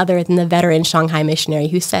was none other than the veteran Shanghai missionary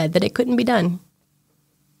who said that it couldn't be done.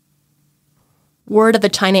 Word of the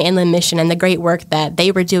China Inland Mission and the great work that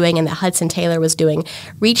they were doing and that Hudson Taylor was doing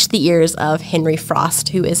reached the ears of Henry Frost,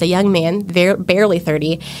 who is a young man, barely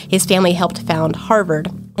 30. His family helped found Harvard,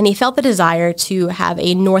 and he felt the desire to have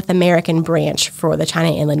a North American branch for the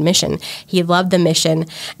China Inland Mission. He loved the mission,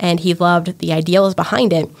 and he loved the ideals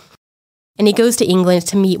behind it. And he goes to England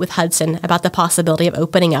to meet with Hudson about the possibility of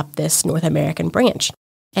opening up this North American branch.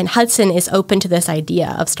 And Hudson is open to this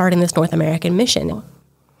idea of starting this North American mission.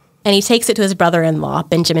 And he takes it to his brother-in-law,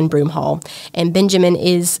 Benjamin Broomhall. And Benjamin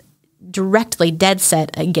is directly dead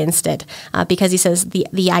set against it because he says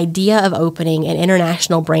the idea of opening an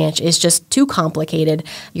international branch is just too complicated.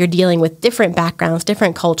 You're dealing with different backgrounds,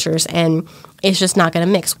 different cultures, and it's just not going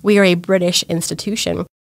to mix. We are a British institution.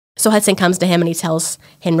 So Hudson comes to him and he tells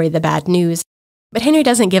Henry the bad news. But Henry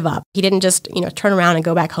doesn't give up. He didn't just, turn around and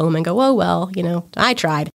go back home and go, oh, well, I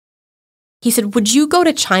tried. He said, would you go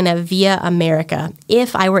to China via America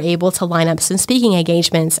if I were able to line up some speaking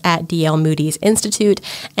engagements at D.L. Moody's Institute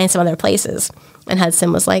and some other places? And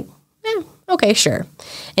Hudson was like, okay, sure.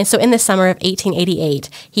 And so in the summer of 1888,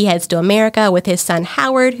 he heads to America with his son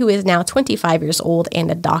Howard, who is now 25 years old and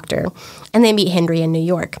a doctor. And they meet Henry in New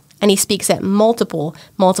York. And he speaks at multiple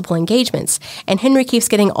engagements. And Henry keeps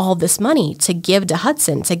getting all this money to give to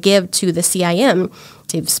Hudson, to give to the CIM,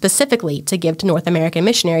 specifically to give to North American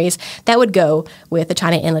missionaries that would go with the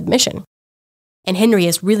China Inland Mission. And Henry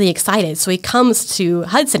is really excited. So he comes to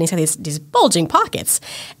Hudson. He's got these bulging pockets.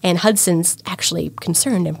 And Hudson's actually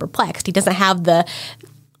concerned and perplexed. He doesn't have the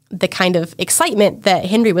kind of excitement that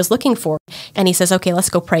Henry was looking for. And he says, okay, let's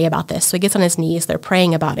go pray about this. So he gets on his knees. They're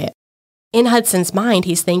praying about it. In Hudson's mind,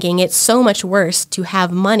 he's thinking it's so much worse to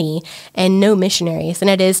have money and no missionaries than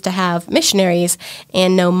it is to have missionaries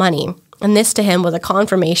and no money. And this to him was a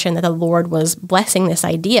confirmation that the Lord was blessing this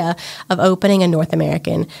idea of opening a North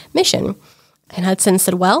American mission. And Hudson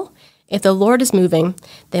said, well, if the Lord is moving,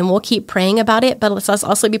 then we'll keep praying about it, but let's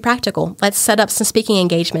also be practical. Let's set up some speaking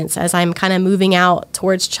engagements. As I'm kind of moving out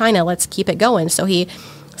towards China, let's keep it going. So he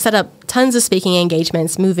set up tons of speaking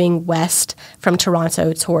engagements moving west from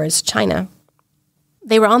Toronto towards China.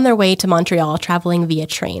 They were on their way to Montreal traveling via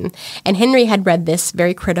train, and Henry had read this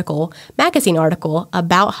very critical magazine article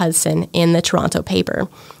about Hudson in the Toronto paper,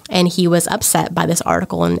 and he was upset by this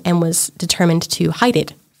article and was determined to hide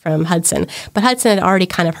it from Hudson. But Hudson had already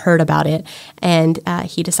kind of heard about it, and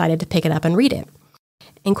he decided to pick it up and read it.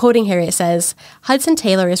 In quoting here, it says, Hudson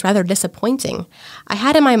Taylor is rather disappointing. I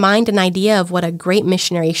had in my mind an idea of what a great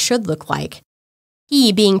missionary should look like.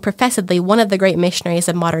 He, being professedly one of the great missionaries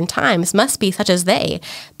of modern times, must be such as they,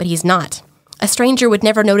 but he's not. A stranger would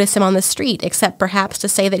never notice him on the street, except perhaps to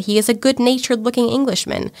say that he is a good-natured-looking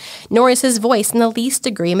Englishman, nor is his voice in the least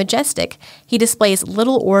degree majestic. He displays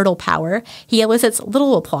little oral power, he elicits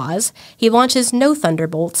little applause, he launches no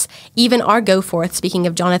thunderbolts. Even our Goforth, speaking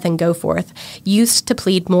of Jonathan Goforth, used to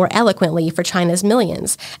plead more eloquently for China's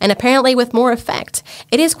millions, and apparently with more effect.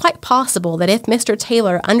 It is quite possible that if Mr.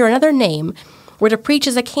 Taylor, under another name, were to preach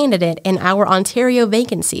as a candidate in our Ontario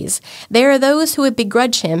vacancies, there are those who would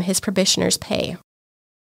begrudge him his probationer's pay.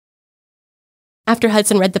 After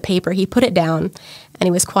Hudson read the paper, he put it down, and he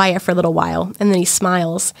was quiet for a little while, and then he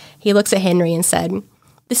smiles. He looks at Henry and said,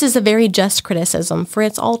 This is a very just criticism, for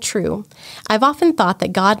it's all true. I've often thought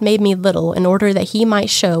that God made me little in order that he might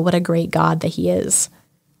show what a great God that he is.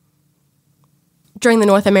 During the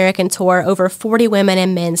North American tour, over 40 women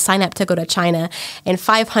and men sign up to go to China, and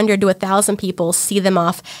 500 to 1,000 people see them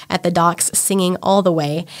off at the docks singing all the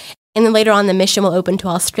way. And then later on, the mission will open to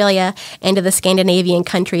Australia and to the Scandinavian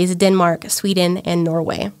countries, Denmark, Sweden, and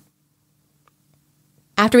Norway.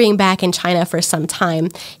 After being back in China for some time,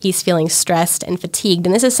 he's feeling stressed and fatigued.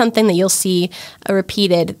 And this is something that you'll see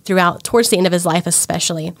repeated throughout, towards the end of his life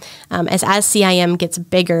especially, as CIM gets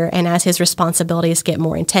bigger and as his responsibilities get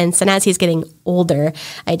more intense and as he's getting older,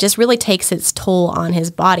 it just really takes its toll on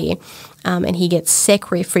his body. And he gets sick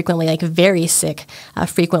frequently, like very sick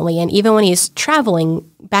frequently. And even when he's traveling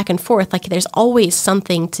back and forth, like there's always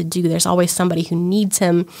something to do. There's always somebody who needs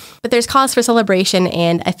him. But there's cause for celebration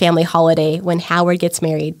and a family holiday when Howard gets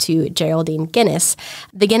married to Geraldine Guinness.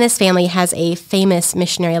 The Guinness family has a famous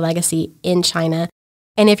missionary legacy in China.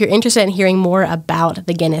 And if you're interested in hearing more about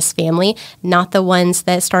the Guinness family, not the ones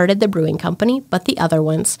that started the brewing company, but the other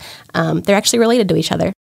ones, they're actually related to each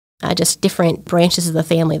other. Just different branches of the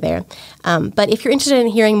family there. But if you're interested in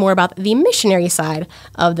hearing more about the missionary side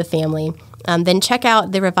of the family, then check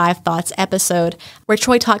out the Revived Thoughts episode where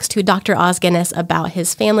Troy talks to Dr. Oz Guinness about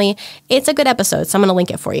his family. It's a good episode, so I'm going to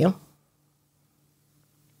link it for you.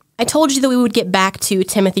 I told you that we would get back to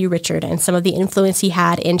Timothy Richard and some of the influence he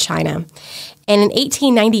had in China. And in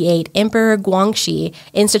 1898, Emperor Guangxi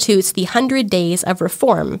institutes the 100 Days of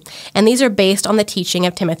Reform. And these are based on the teaching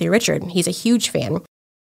of Timothy Richard. He's a huge fan.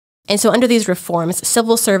 And so under these reforms,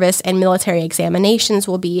 civil service and military examinations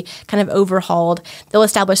will be kind of overhauled. They'll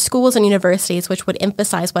establish schools and universities which would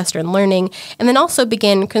emphasize Western learning, and then also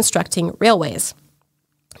begin constructing railways.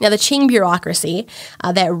 Now, the Qing bureaucracy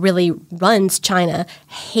that really runs China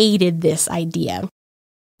hated this idea.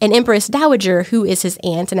 And Empress Dowager, who is his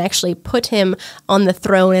aunt, and actually put him on the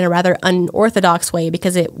throne in a rather unorthodox way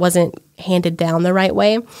because it wasn't handed down the right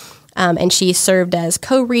way. And she served as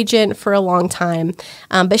co-regent for a long time.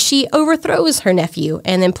 But she overthrows her nephew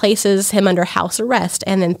and then places him under house arrest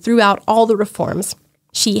and then threw out all the reforms.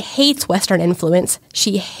 She hates Western influence.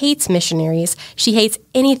 She hates missionaries. She hates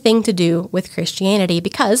anything to do with Christianity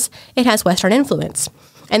because it has Western influence.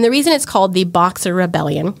 And the reason it's called the Boxer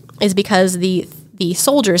Rebellion is because the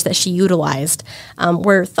soldiers that she utilized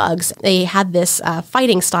were thugs. They had this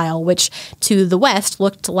fighting style, which to the West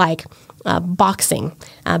looked like boxing,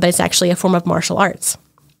 but it's actually a form of martial arts.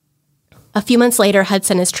 A few months later,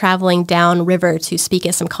 Hudson is traveling downriver to speak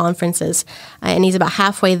at some conferences, and he's about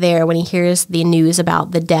halfway there when he hears the news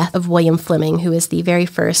about the death of William Fleming, who is the very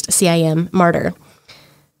first CIM martyr.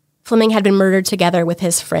 Fleming had been murdered together with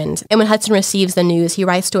his friend, and when Hudson receives the news, he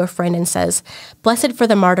writes to a friend and says, "Blessed for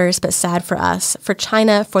the martyrs, but sad for us, for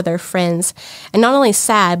China, for their friends." And not only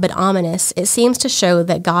sad, but ominous, it seems to show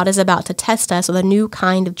that God is about to test us with a new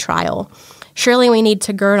kind of trial. Surely we need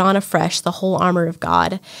to gird on afresh the whole armor of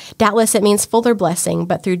God. Doubtless it means fuller blessing,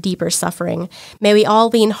 but through deeper suffering. May we all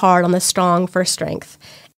lean hard on the strong for strength.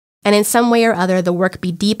 And in some way or other, the work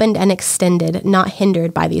be deepened and extended, not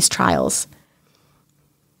hindered by these trials.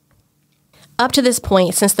 Up to this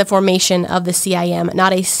point, since the formation of the CIM,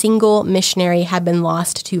 not a single missionary had been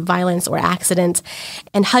lost to violence or accident,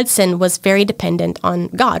 and Hudson was very dependent on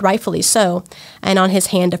God, rightfully so, and on his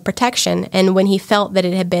hand of protection. And when he felt that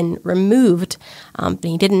it had been removed,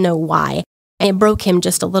 he didn't know why, and it broke him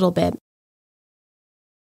just a little bit.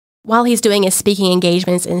 While he's doing his speaking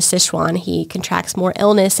engagements in Sichuan, he contracts more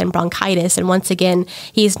illness and bronchitis, and once again,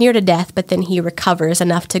 he's near to death, but then he recovers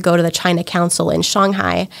enough to go to the China Council in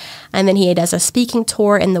Shanghai, and then he does a speaking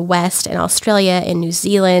tour in the West, in Australia, in New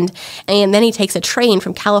Zealand, and then he takes a train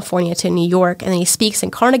from California to New York, and then he speaks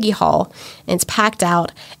in Carnegie Hall, and it's packed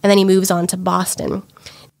out, and then he moves on to Boston.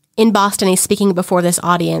 In Boston, he's speaking before this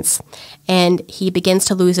audience, and he begins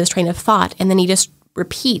to lose his train of thought, and then he just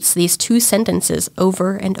repeats these two sentences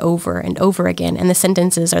over and over and over again, and the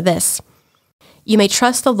sentences are this: "You may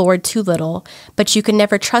trust the Lord too little, but you can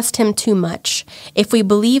never trust him too much. If we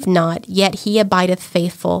believe not, yet he abideth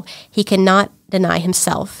faithful. He cannot deny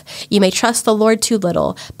himself. You may trust the Lord too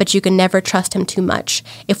little, but you can never trust him too much.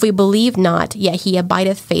 If we believe not, yet he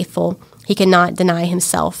abideth faithful. He cannot deny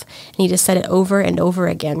himself." And he just said it over and over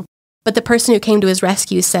again. But the person who came to his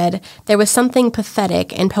rescue said there was something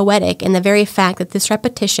pathetic and poetic in the very fact that this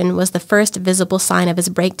repetition was the first visible sign of his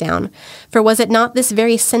breakdown. For was it not this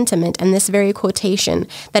very sentiment and this very quotation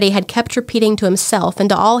that he had kept repeating to himself and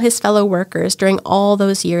to all his fellow workers during all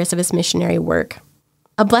those years of his missionary work?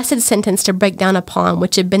 A blessed sentence to break down upon,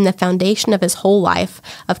 which had been the foundation of his whole life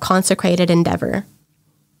of consecrated endeavor.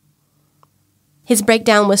 His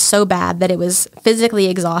breakdown was so bad that it was physically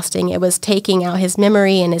exhausting. It was taking out his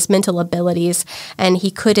memory and his mental abilities, and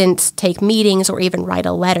he couldn't take meetings or even write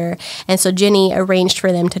a letter. And so Jenny arranged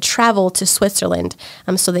for them to travel to Switzerland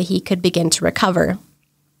so that he could begin to recover.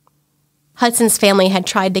 Hudson's family had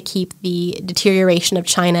tried to keep the deterioration of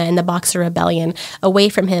China and the Boxer Rebellion away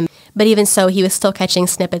from him, but even so, he was still catching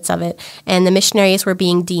snippets of it, and the missionaries were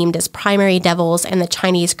being deemed as primary devils, and the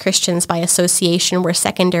Chinese Christians by association were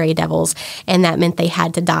secondary devils, and that meant they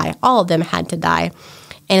had to die. All of them had to die.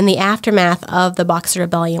 And in the aftermath of the Boxer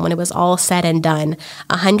Rebellion, when it was all said and done,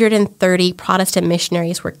 130 Protestant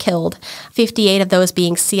missionaries were killed, 58 of those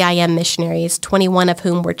being CIM missionaries, 21 of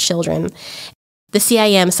whom were children. The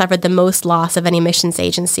CIM suffered the most loss of any missions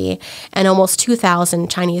agency, and almost 2,000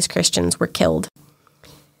 Chinese Christians were killed.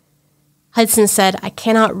 Hudson said, "I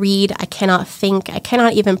cannot read, I cannot think, I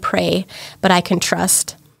cannot even pray, but I can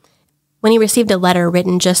trust." When he received a letter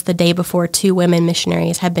written just the day before 2 women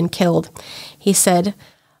missionaries had been killed, he said,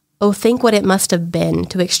 "Oh, think what it must have been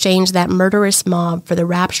to exchange that murderous mob for the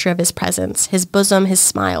rapture of his presence, his bosom, his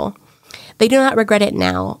smile. They do not regret it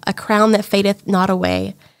now, a crown that fadeth not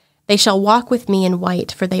away. They shall walk with me in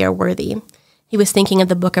white, for they are worthy." He was thinking of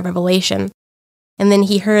the book of Revelation. And then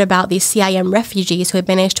he heard about these CIM refugees who had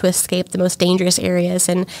managed to escape the most dangerous areas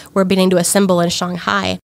and were beginning to assemble in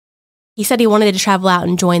Shanghai. He said he wanted to travel out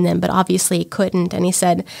and join them, but obviously he couldn't. And he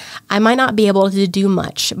said, "I might not be able to do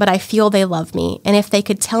much, but I feel they love me. And if they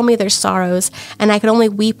could tell me their sorrows and I could only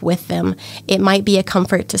weep with them, it might be a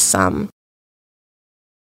comfort to some."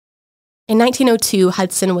 In 1902,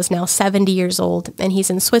 Hudson was now 70 years old, and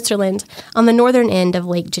he's in Switzerland on the northern end of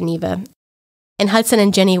Lake Geneva. And Hudson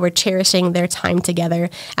and Jenny were cherishing their time together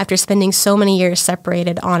after spending so many years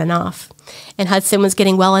separated on and off. And Hudson was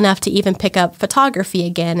getting well enough to even pick up photography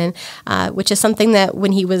again, and which is something that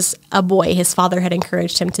when he was a boy, his father had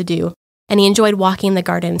encouraged him to do. And he enjoyed walking the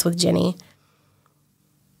gardens with Jenny.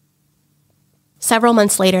 Several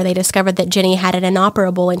months later, they discovered that Jenny had an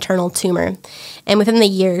inoperable internal tumor, and within the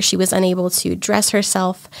year, she was unable to dress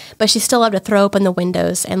herself, but she still loved to throw open the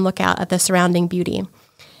windows and look out at the surrounding beauty.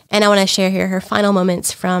 And I want to share here her final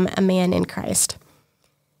moments from A Man in Christ.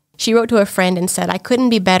 She wrote to a friend and said, "I couldn't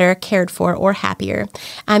be better cared for or happier.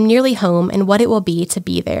 I'm nearly home, and what it will be to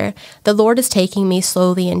be there. The Lord is taking me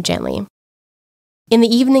slowly and gently." In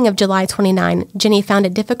the evening of July 29, Jenny found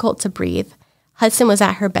it difficult to breathe. Hudson was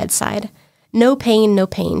at her bedside. "No pain, no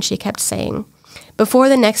pain," she kept saying. Before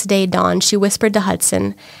the next day dawned, she whispered to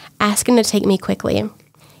Hudson, "Ask him to take me quickly."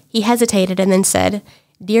 He hesitated and then said,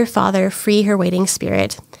 "Dear Father, free her waiting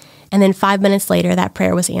spirit." And then 5 minutes later, that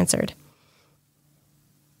prayer was answered.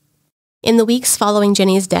 In the weeks following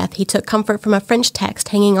Jenny's death, he took comfort from a French text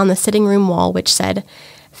hanging on the sitting room wall, which said,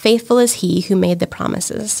 "Faithful is he who made the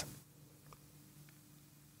promises."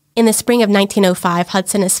 In the spring of 1905,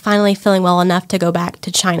 Hudson is finally feeling well enough to go back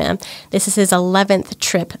to China. This is his 11th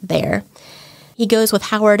trip there. He goes with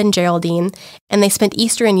Howard and Geraldine, and they spent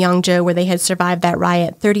Easter in Yangzhou, where they had survived that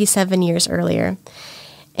riot 37 years earlier.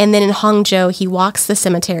 And then in Hangzhou, he walks the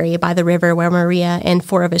cemetery by the river where Maria and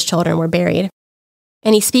 4 of his children were buried.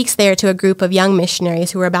 And he speaks there to a group of young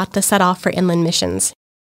missionaries who were about to set off for inland missions.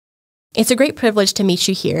 "It's a great privilege to meet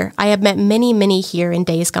you here. I have met many, many here in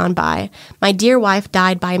days gone by. My dear wife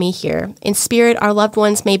died by me here. In spirit, our loved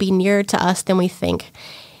ones may be nearer to us than we think.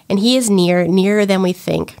 And he is near, nearer than we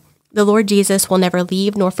think. The Lord Jesus will never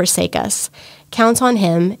leave nor forsake us. Count on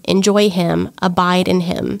him, enjoy him, abide in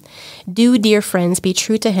him. Do, dear friends, be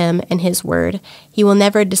true to him and his word. He will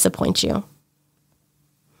never disappoint you."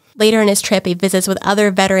 Later in his trip, he visits with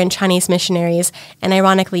other veteran Chinese missionaries, and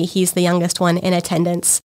ironically, he's the youngest one in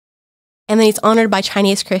attendance. And then he's honored by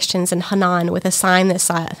Chinese Christians in Henan with a sign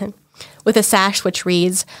with a sash which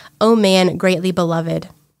reads, "O man greatly beloved."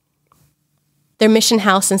 Their mission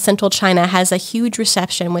house in central China has a huge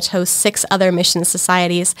reception which hosts 6 other mission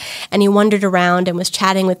societies, and he wandered around and was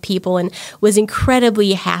chatting with people and was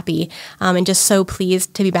incredibly happy and just so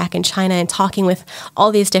pleased to be back in China and talking with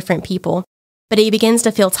all these different people. But he begins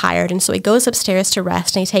to feel tired, and so he goes upstairs to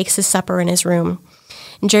rest, and he takes his supper in his room.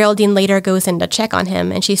 And Geraldine later goes in to check on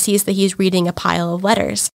him, and she sees that he's reading a pile of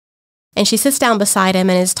letters. And she sits down beside him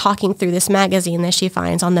and is talking through this magazine that she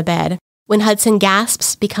finds on the bed, when Hudson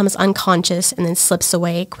gasps, becomes unconscious, and then slips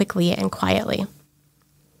away quickly and quietly.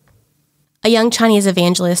 A young Chinese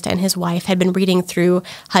evangelist and his wife had been reading through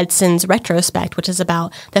Hudson's retrospect, which is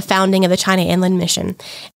about the founding of the China Inland Mission,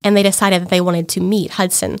 and they decided that they wanted to meet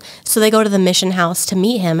Hudson. So they go to the mission house to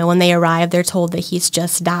meet him, and when they arrive, they're told that he's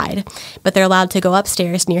just died, but they're allowed to go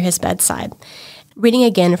upstairs near his bedside. Reading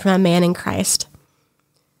again from A Man in Christ.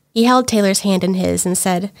 He held Taylor's hand in his and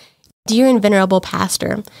said, Dear and venerable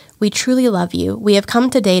pastor, we truly love you. We have come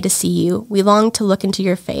today to see you. We long to look into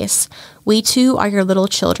your face. We too are your little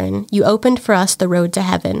children. You opened for us the road to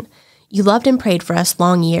heaven. You loved and prayed for us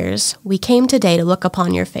long years. We came today to look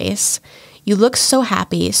upon your face. You look so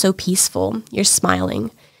happy, so peaceful. You're smiling.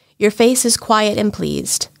 Your face is quiet and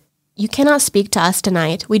pleased. You cannot speak to us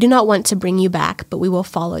tonight. We do not want to bring you back, but we will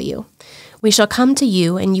follow you. We shall come to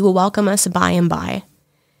you, and you will welcome us by and by.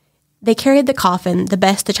 They carried the coffin, the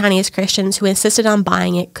best the Chinese Christians who insisted on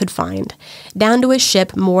buying it could find, down to a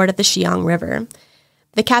ship moored at the Xiang River.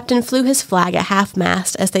 The captain flew his flag at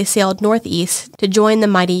half-mast as they sailed northeast to join the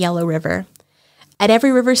mighty Yellow River. At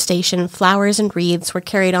every river station, flowers and wreaths were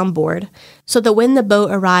carried on board, so that when the boat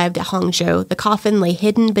arrived at Hangzhou, the coffin lay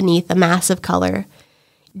hidden beneath a mass of color.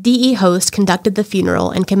 D.E. Host conducted the funeral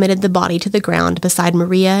and committed the body to the ground beside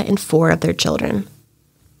Maria and 4 of their children.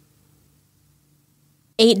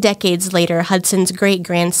 8 decades later, Hudson's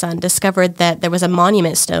great-grandson discovered that there was a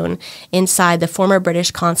monument stone inside the former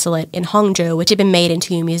British consulate in Hangzhou, which had been made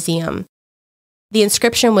into a museum. The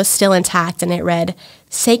inscription was still intact, and it read,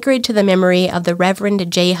 "Sacred to the memory of the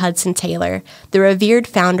Reverend J. Hudson Taylor, the revered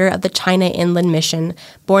founder of the China Inland Mission,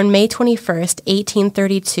 born May 21st,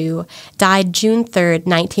 1832, died June 3rd,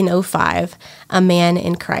 1905, a man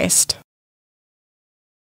in Christ."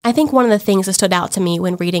 I think one of the things that stood out to me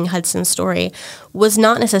when reading Hudson's story was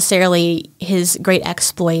not necessarily his great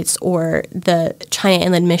exploits or the China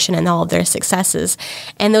Inland Mission and all of their successes,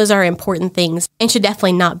 and those are important things and should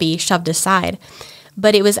definitely not be shoved aside,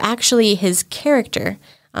 but it was actually his character.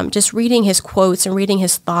 Just reading his quotes and reading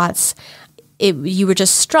his thoughts, you were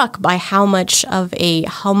just struck by how much of a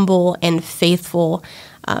humble and faithful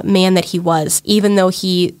man that he was, even though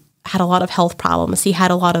he had a lot of health problems. He had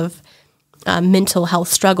a lot of mental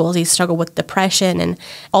health struggles. He struggled with depression and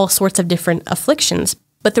all sorts of different afflictions.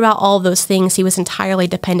 But throughout all of those things, he was entirely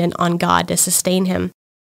dependent on God to sustain him.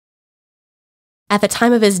 At the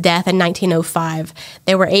time of his death in 1905,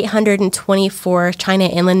 there were 824 China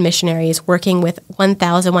Inland Missionaries working with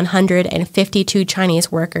 1,152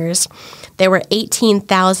 Chinese workers. There were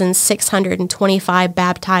 18,625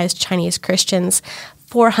 baptized Chinese Christians,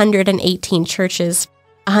 418 churches,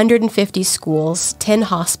 150 schools, 10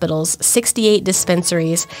 hospitals, 68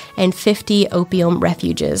 dispensaries, and 50 opium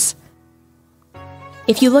refuges.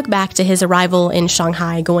 If you look back to his arrival in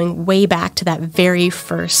Shanghai, going way back to that very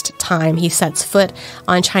first time he sets foot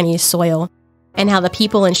on Chinese soil, and how the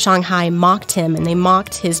people in Shanghai mocked him, and they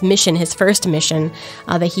mocked his mission, his first mission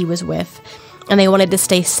that he was with, and they wanted to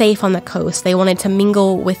stay safe on the coast. They wanted to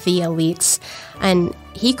mingle with the elites, and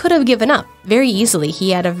he could have given up very easily. He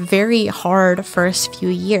had a very hard first few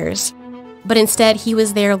years. But instead, he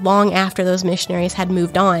was there long after those missionaries had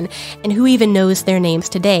moved on, and who even knows their names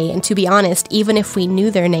today? And to be honest, even if we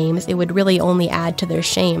knew their names, it would really only add to their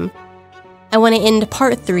shame. I want to end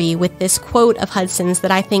part 3 with this quote of Hudson's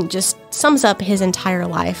that I think just sums up his entire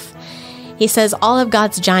life. He says, "All of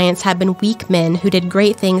God's giants have been weak men who did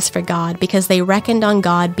great things for God because they reckoned on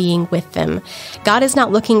God being with them. God is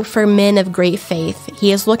not looking for men of great faith.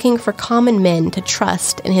 He is looking for common men to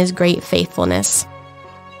trust in his great faithfulness."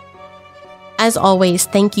 As always,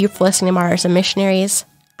 thank you for listening to Martyrs and Missionaries.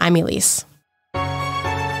 I'm Elise.